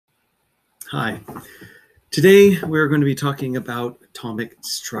Hi. Today we're going to be talking about atomic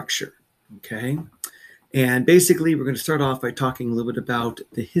structure, okay? And basically we're going to start off by talking a little bit about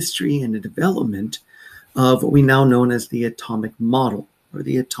the history and the development of what we now know as the atomic model or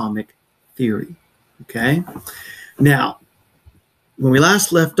the atomic theory, okay? Now, when we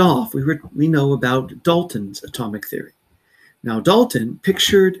last left off, we know about Dalton's atomic theory. Now, Dalton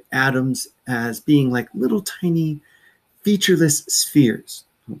pictured atoms as being like little tiny featureless spheres,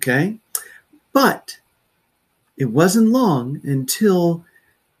 okay? But it wasn't long until,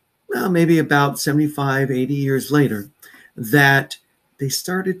 well, maybe about 75, 80 years later, that they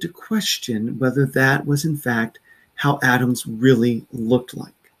started to question whether that was in fact how atoms really looked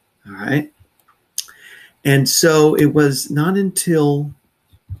like. All right. And so it was not until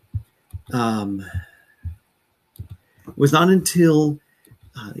the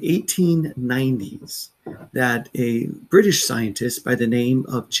 1890s that a British scientist by the name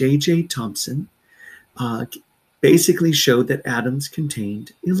of J.J. Thomson basically showed that atoms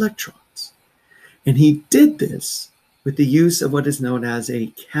contained electrons. And he did this with the use of what is known as a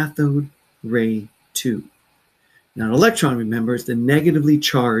cathode ray tube. Now, an electron, remember, is the negatively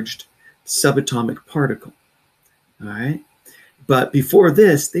charged subatomic particle. All right? But before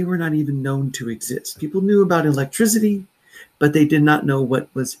this, they were not even known to exist. People knew about electricity, but they did not know what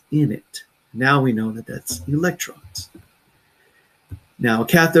was in it. Now we know that that's electrons. Now, a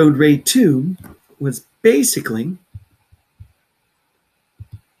cathode ray tube was basically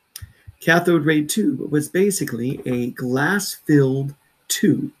a glass-filled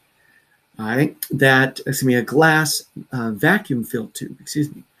tube, all right? A glass vacuum-filled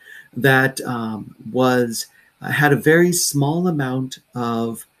tube, that had a very small amount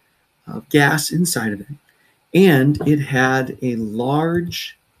of gas inside of it, and it had a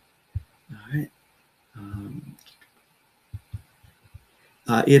large,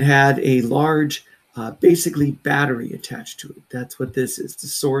 basically battery attached to it. That's what this is, the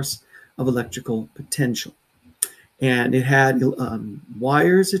source of electrical potential. And it had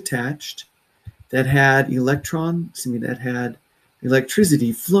wires attached that had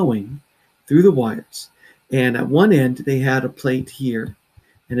electricity flowing through the wires. And at one end, they had a plate here,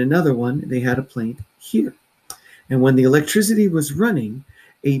 and another one, they had a plate here. And when the electricity was running,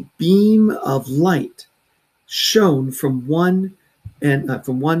 a beam of light shone from one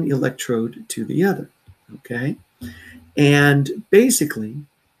electrode to the other, okay? And basically,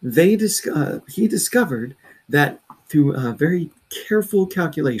 he discovered that through very careful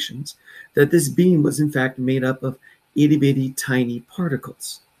calculations that this beam was in fact made up of itty-bitty tiny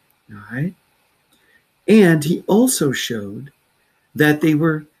particles, all right? And he also showed that they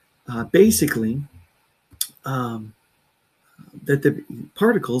were that the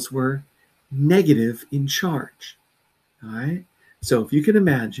particles were negative in charge, all right? So if you can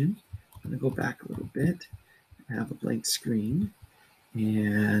imagine, I'm going to go back a little bit. I have a blank screen.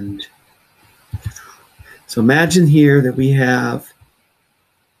 And so imagine here that we have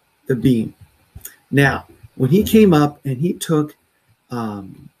the beam. Now, when he came up and he took,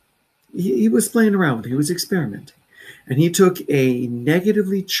 he was playing around with it. He was experimenting. And he took a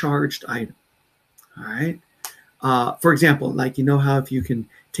negatively charged item, all right? For example, like, you know how if you can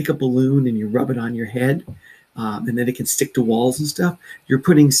take a balloon and you rub it on your head, and then it can stick to walls and stuff, you're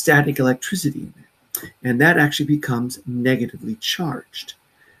putting static electricity in it. And that actually becomes negatively charged.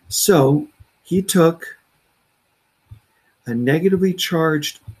 So he took a negatively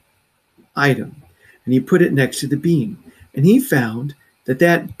charged item and he put it next to the beam. And he found that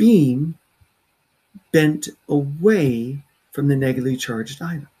that beam bent away from the negatively charged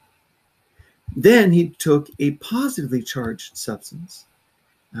item. Then he took a positively charged substance,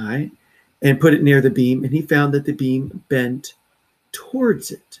 all right, and put it near the beam, and he found that the beam bent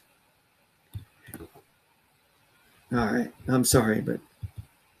towards it. All right, I'm sorry, but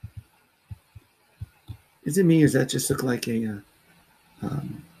is it me or does that just look like a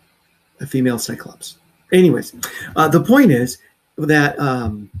female Cyclops? Anyways, the point is that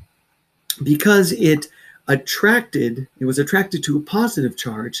because it was attracted to a positive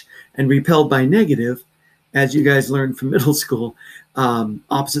charge and repelled by negative, as you guys learned from middle school,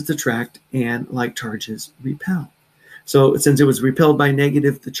 opposites attract and like charges repel. So since it was repelled by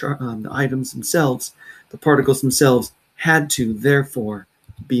negative, the items themselves, the particles themselves, had to therefore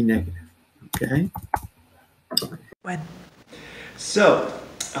be negative. Okay? So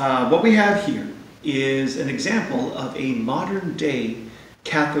what we have here is an example of a modern day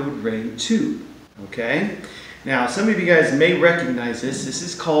cathode ray tube. Okay? Now, some of you guys may recognize this. This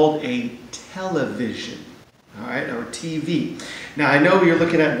is called a television, all right, or TV. Now, I know you're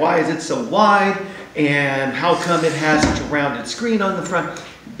looking at why is it so wide and how come it has such a rounded screen on the front.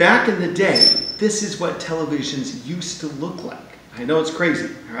 back in the day, this is what televisions used to look like. I know it's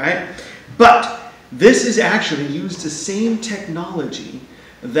crazy, all right? But this is actually used the same technology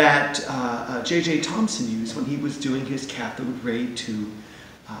that J.J. Thomson used when he was doing his cathode ray tube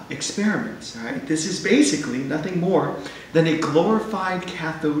experiments. All right? This is basically nothing more than a glorified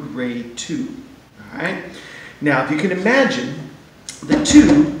cathode ray tube. All right? Now, if you can imagine, the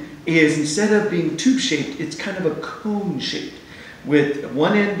tube is, instead of being tube-shaped, it's kind of a cone-shaped, with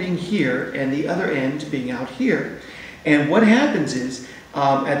one end being here and the other end being out here. And what happens is,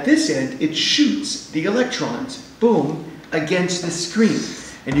 at this end, it shoots the electrons, boom, against the screen.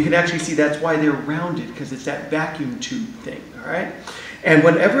 And you can actually see that's why they're rounded, because it's that vacuum tube thing, all right? And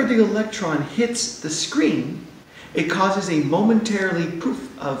whenever the electron hits the screen, it causes a momentarily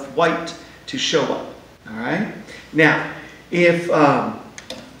poof of white to show up, all right? Now, if,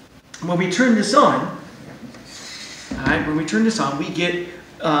 when we turn this on, all right, when we turn this on, we get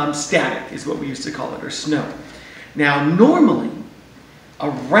static, is what we used to call it, or snow. Now, normally,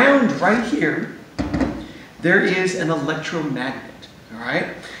 around right here, there is an electromagnet, all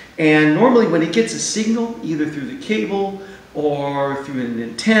right? And normally when it gets a signal, either through the cable or through an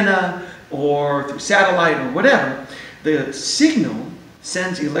antenna or through satellite or whatever, the signal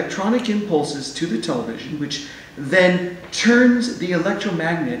sends electronic impulses to the television, which then turns the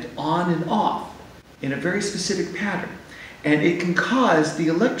electromagnet on and off in a very specific pattern. And it can cause the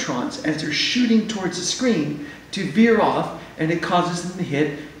electrons, as they're shooting towards the screen, to veer off, and it causes them to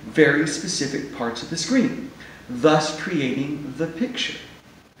hit very specific parts of the screen, thus creating the picture.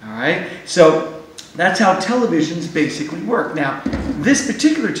 All right? So that's how televisions basically work. Now, this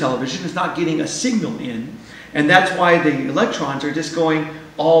particular television is not getting a signal in, and that's why the electrons are just going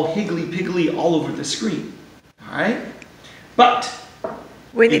all higgly-piggly all over the screen. All right? But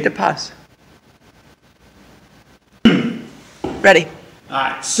we need to pause. Ready. All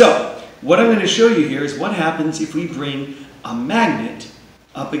right, so what I'm going to show you here is what happens if we bring a magnet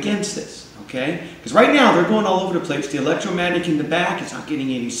up against this, okay? Because right now they're going all over the place. The electromagnet in the back is not getting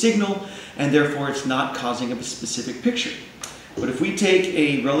any signal, and therefore it's not causing a specific picture. But if we take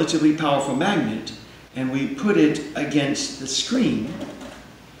a relatively powerful magnet and we put it against the screen,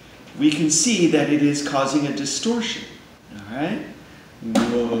 we can see that it is causing a distortion, all right?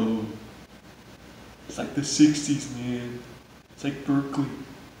 Whoa. It's like the 60s, man. It's like Berkeley.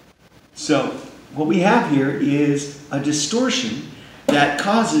 So what we have here is a distortion that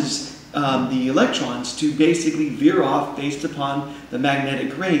causes the electrons to basically veer off based upon the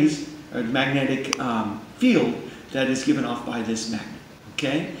magnetic rays, or the magnetic field that is given off by this magnet.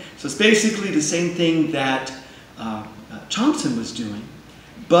 Okay? So it's basically the same thing that Thomson was doing,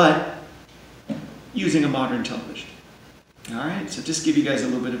 but using a modern television. All right? So just give you guys a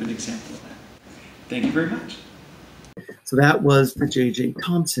little bit of an example of that. Thank you very much. So that was the J.J.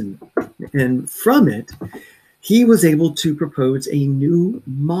 Thomson. And from it, he was able to propose a new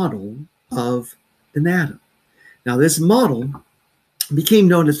model of an atom. Now, this model became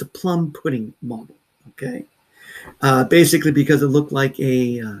known as the plum pudding model, okay? Basically because it looked like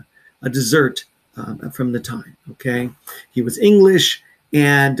a dessert from the time, okay? He was English,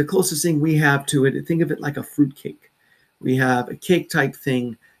 and the closest thing we have to it, think of it like a fruit cake. We have a cake type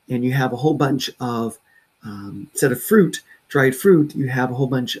thing, and you have a whole bunch of, instead of fruit, dried fruit, you have a whole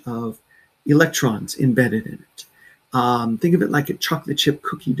bunch of electrons embedded in it. Think of it like a chocolate chip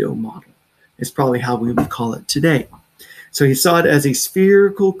cookie dough model. It's probably how we would call it today. So he saw it as a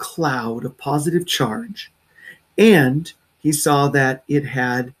spherical cloud of positive charge, and he saw that it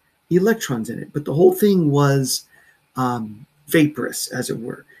had electrons in it. But the whole thing was vaporous, as it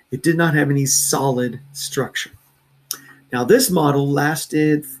were. It did not have any solid structure. Now, this model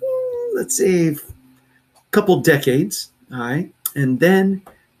lasted, let's say, a couple decades, all right? And then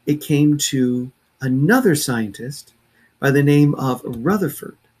it came to another scientist by the name of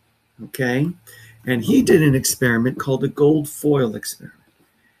Rutherford, okay? And he did an experiment called the gold foil experiment.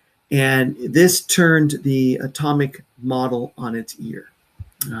 And this turned the atomic model on its ear,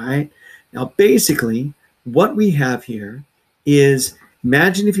 all right? Now, basically, what we have here is,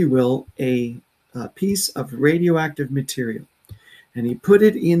 imagine, if you will, a piece of radioactive material. And he put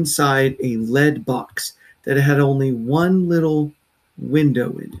it inside a lead box that had only one little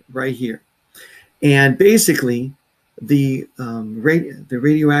window in it, right here. And basically, the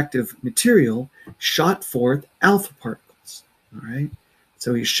radioactive material shot forth alpha particles, all right?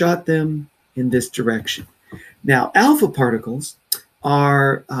 So he shot them in this direction. Now, alpha particles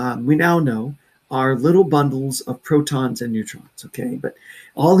are, we now know, are little bundles of protons and neutrons, okay? But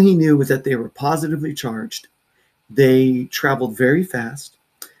all he knew was that they were positively charged. They traveled very fast,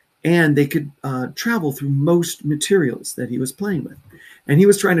 and they could travel through most materials that he was playing with. And he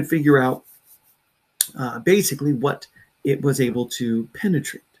was trying to figure out basically what it was able to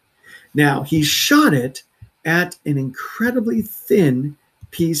penetrate. Now, he shot it at an incredibly thin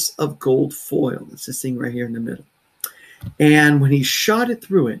piece of gold foil. It's this thing right here in the middle. And when he shot it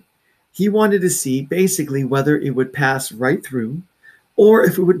through it, he wanted to see basically whether it would pass right through or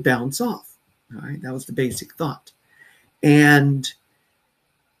if it would bounce off. All right, that was the basic thought. And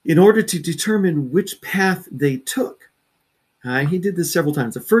in order to determine which path they took, he did this several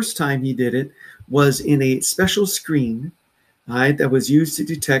times. The first time he did it was in a special screen that was used to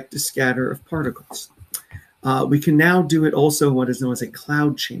detect the scatter of particles. We can now do it also in what is known as a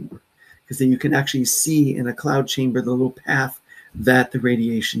cloud chamber, because then you can actually see in a cloud chamber the little path that the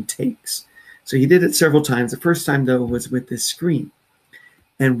radiation takes. So he did it several times. The first time, though, was with this screen.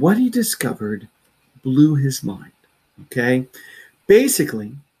 And what he discovered blew his mind, okay?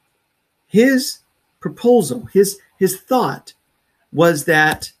 Basically, his proposal, his thought was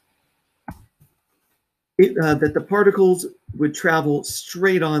that that the particles would travel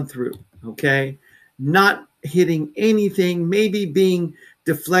straight on through, okay? Not hitting anything, maybe being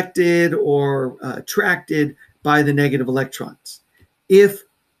deflected or attracted by the negative electrons, if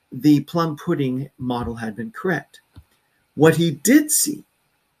the plum pudding model had been correct. What he did see,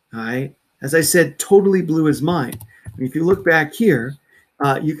 all right, as I said, totally blew his mind. If you look back here,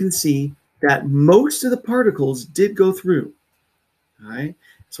 you can see that most of the particles did go through. All right,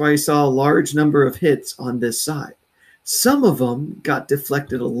 that's why you saw a large number of hits on this side. Some of them got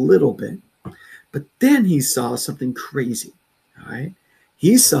deflected a little bit, but then he saw something crazy. All right,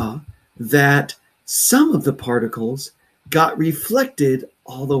 he saw that some of the particles got reflected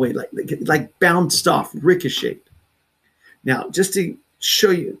all the way, like bounced off, ricocheted. Now, just to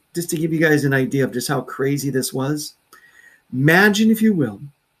show you, just to give you guys an idea of just how crazy this was, imagine, if you will,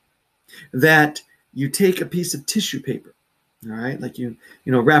 that you take a piece of tissue paper, all right, like you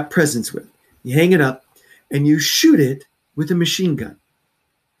wrap presents with, you hang it up, and you shoot it with a machine gun.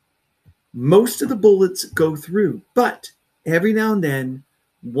 Most of the bullets go through, but every now and then,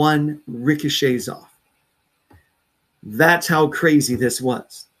 one ricochets off. That's how crazy this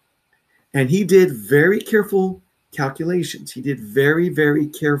was. And he did very careful calculations. He did very, very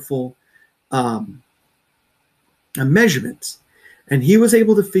careful measurements. And he was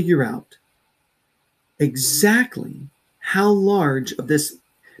able to figure out exactly how large of this.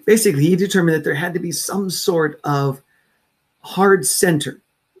 Basically, he determined that there had to be some sort of hard center,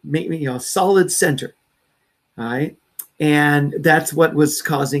 maybe a solid center. All right. And that's what was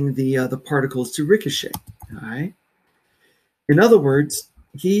causing the particles to ricochet. All right. In other words,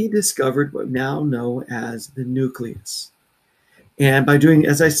 he discovered what we now know as the nucleus. And by doing,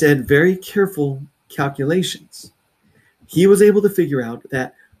 as I said, very careful calculations, he was able to figure out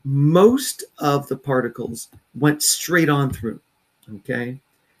that most of the particles went straight on through, okay?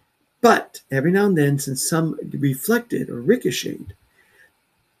 But every now and then, since some reflected or ricocheted,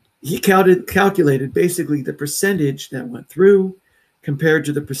 he calculated basically the percentage that went through compared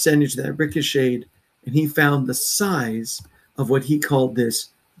to the percentage that ricocheted, and he found the size of what he called this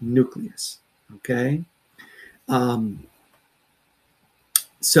nucleus, okay?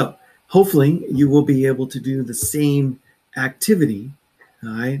 So hopefully you will be able to do the same activity, all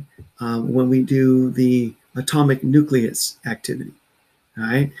right, when we do the atomic nucleus activity, all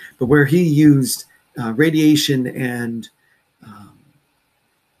right? But where he used radiation and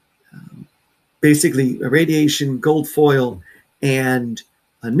basically a radiation, gold foil, and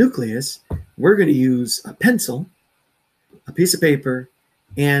a nucleus, we're going to use a pencil, a piece of paper,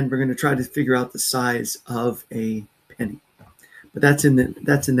 and we're going to try to figure out the size of a penny. But that's in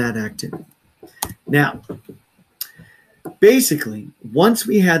that activity. Now, basically, once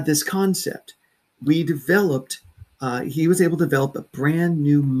we had this concept, we developed. He was able to develop a brand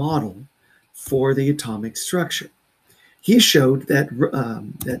new model for the atomic structure. He showed that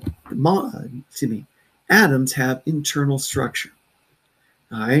atoms have internal structure.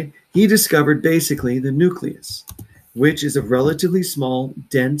 All right. He discovered basically the nucleus, which is a relatively small,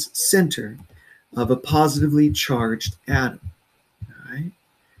 dense center of a positively charged atom. All right.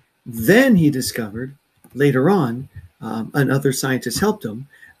 Then he discovered later on, and other scientists helped him,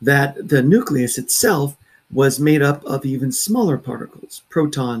 that the nucleus itself was made up of even smaller particles,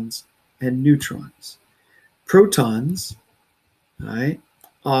 protons and neutrons. Protons, right,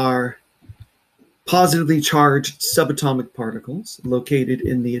 are positively charged subatomic particles located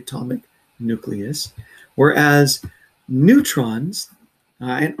in the atomic nucleus, whereas neutrons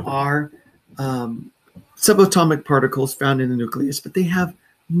are subatomic particles found in the nucleus, but they have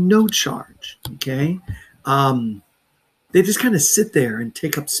no charge, okay? They just kind of sit there and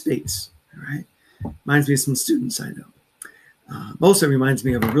take up space, all right? Reminds me of some students I know. Also reminds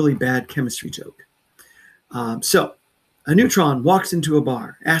me of a really bad chemistry joke. So a neutron walks into a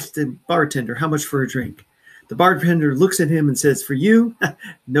bar, asks the bartender how much for a drink. The bartender looks at him and says, "For you,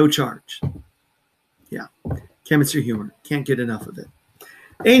 no charge." Yeah, chemistry humor. Can't get enough of it.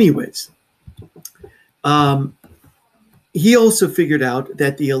 Anyways, he also figured out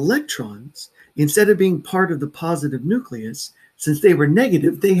that the electrons, instead of being part of the positive nucleus, since they were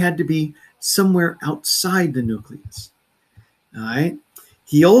negative, they had to be somewhere outside the nucleus. All right.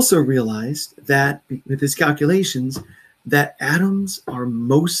 He also realized that with his calculations that atoms are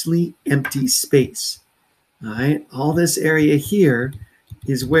mostly empty space. All right. All this area here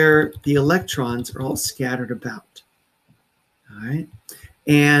is where the electrons are all scattered about. All right.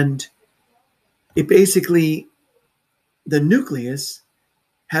 And it basically, the nucleus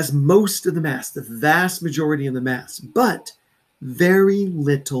has most of the mass, the vast majority of the mass, but very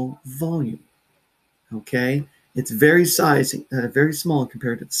little volume. Okay. It's very small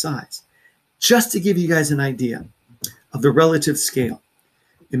compared to the size. Just to give you guys an idea of the relative scale,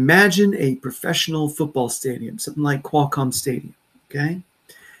 imagine a professional football stadium, something like Qualcomm Stadium, okay?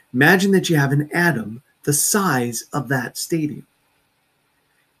 Imagine that you have an atom the size of that stadium.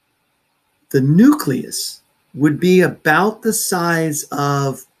 The nucleus would be about the size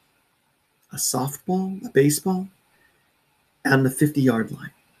of a softball, a baseball, on the 50-yard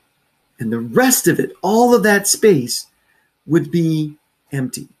line. And the rest of it, all of that space, would be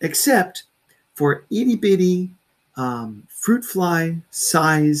empty, except for itty-bitty fruit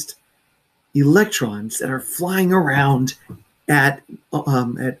fly-sized electrons that are flying around at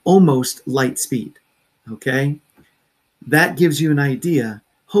almost light speed. Okay? That gives you an idea,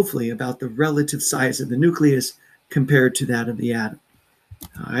 hopefully, about the relative size of the nucleus compared to that of the atom.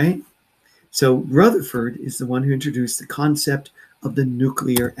 All right? So Rutherford is the one who introduced the concept of the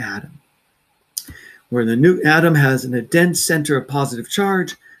nuclear atom, where the atom has a dense center of positive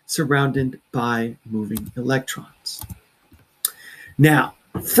charge surrounded by moving electrons. Now,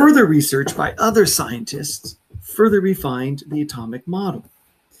 further research by other scientists further refined the atomic model.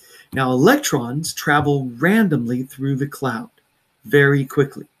 Now, electrons travel randomly through the cloud very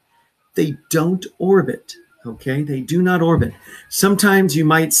quickly. They don't orbit, okay? They do not orbit. Sometimes you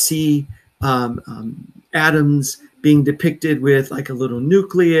might see atoms being depicted with like a little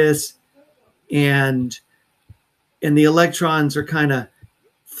nucleus, and the electrons are kind of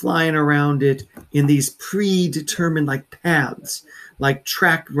flying around it in these predetermined like paths, like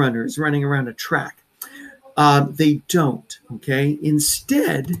track runners running around a track. They don't, okay?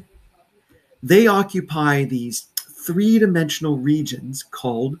 Instead, they occupy these three-dimensional regions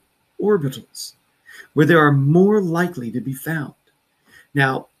called orbitals, where they are more likely to be found.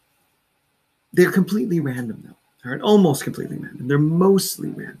 Now, they're completely random, though. All right, almost completely random. They're mostly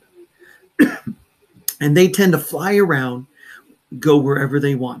random. And they tend to fly around, go wherever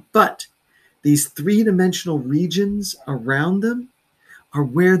they want. But these three-dimensional regions around them are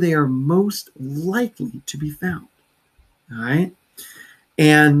where they are most likely to be found. All right?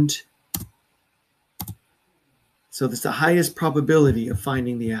 And so there's the highest probability of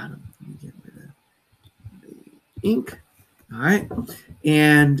finding the atom. Let me get rid of the ink. All right?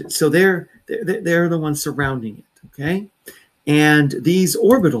 And so they're the ones surrounding it, okay? And these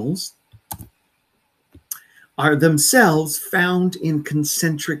orbitals are themselves found in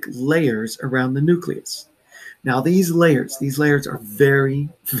concentric layers around the nucleus. Now, these layers are very,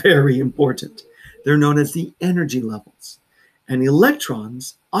 very important. They're known as the energy levels. And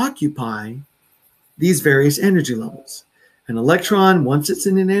electrons occupy these various energy levels. An electron, once it's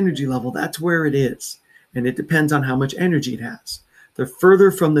in an energy level, that's where it is. And it depends on how much energy it has. The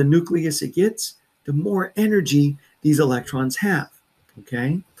further from the nucleus it gets, the more energy these electrons have,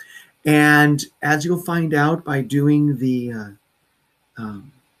 okay? And as you'll find out by doing the,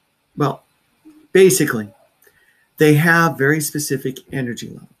 basically, they have very specific energy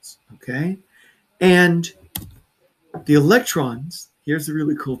levels, okay? And the electrons, here's the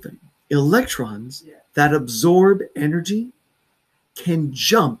really cool thing. Electrons that absorb energy can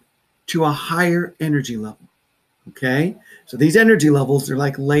jump to a higher energy level, okay? So these energy levels are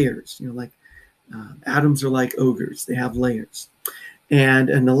like layers, like atoms are like ogres. They have layers. And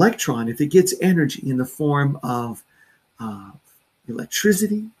an electron, if it gets energy in the form of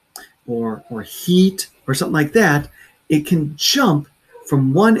electricity or heat or something like that, it can jump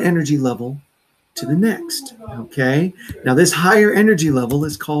from one energy level to the next, okay? Now, this higher energy level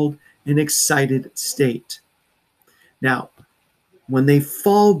is called an excited state. Now, when they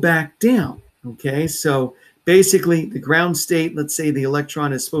fall back down, okay, so basically the ground state, let's say the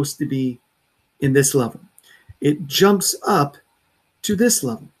electron is supposed to be in this level. It jumps up to this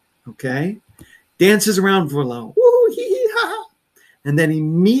level, okay? Dances around for a while. Woo, hee, hee, ha, ha. and then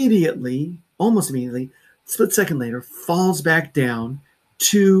immediately, almost immediately, split second later, falls back down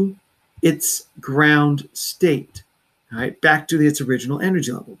to its ground state, all right, back to its original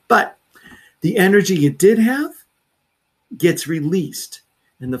energy level. But the energy it did have gets released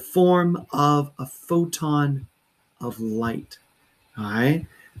in the form of a photon of light, all right?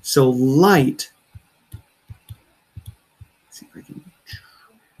 So light,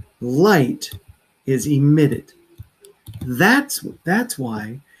 light is emitted. That's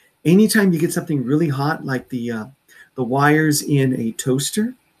why anytime you get something really hot, like the wires in a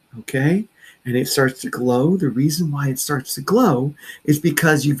toaster, okay, and it starts to glow, the reason why it starts to glow is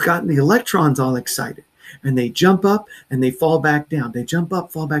because you've gotten the electrons all excited, and they jump up and they fall back down. They jump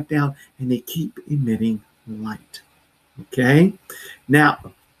up, fall back down, and they keep emitting light, okay?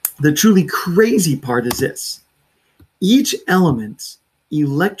 Now, the truly crazy part is this. Each element's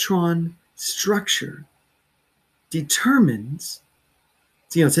electron structure determines,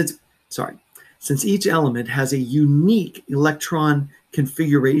 since each element has a unique electron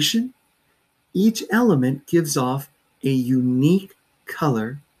configuration, each element gives off a unique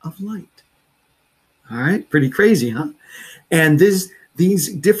color of light. All right, pretty crazy, huh? And these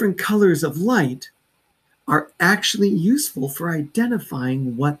different colors of light are actually useful for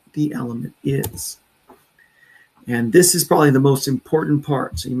identifying what the element is. And this is probably the most important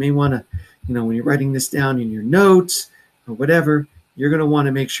part. So you may want to, when you're writing this down in your notes or whatever, you're going to want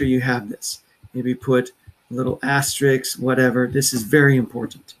to make sure you have this. Maybe put a little asterisk, whatever. This is very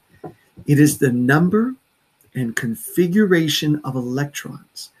important. It is the number and configuration of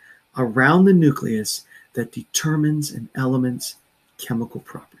electrons around the nucleus that determines an element's chemical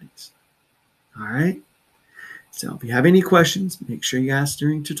properties. All right? So if you have any questions, make sure you ask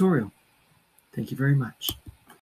during tutorial. Thank you very much.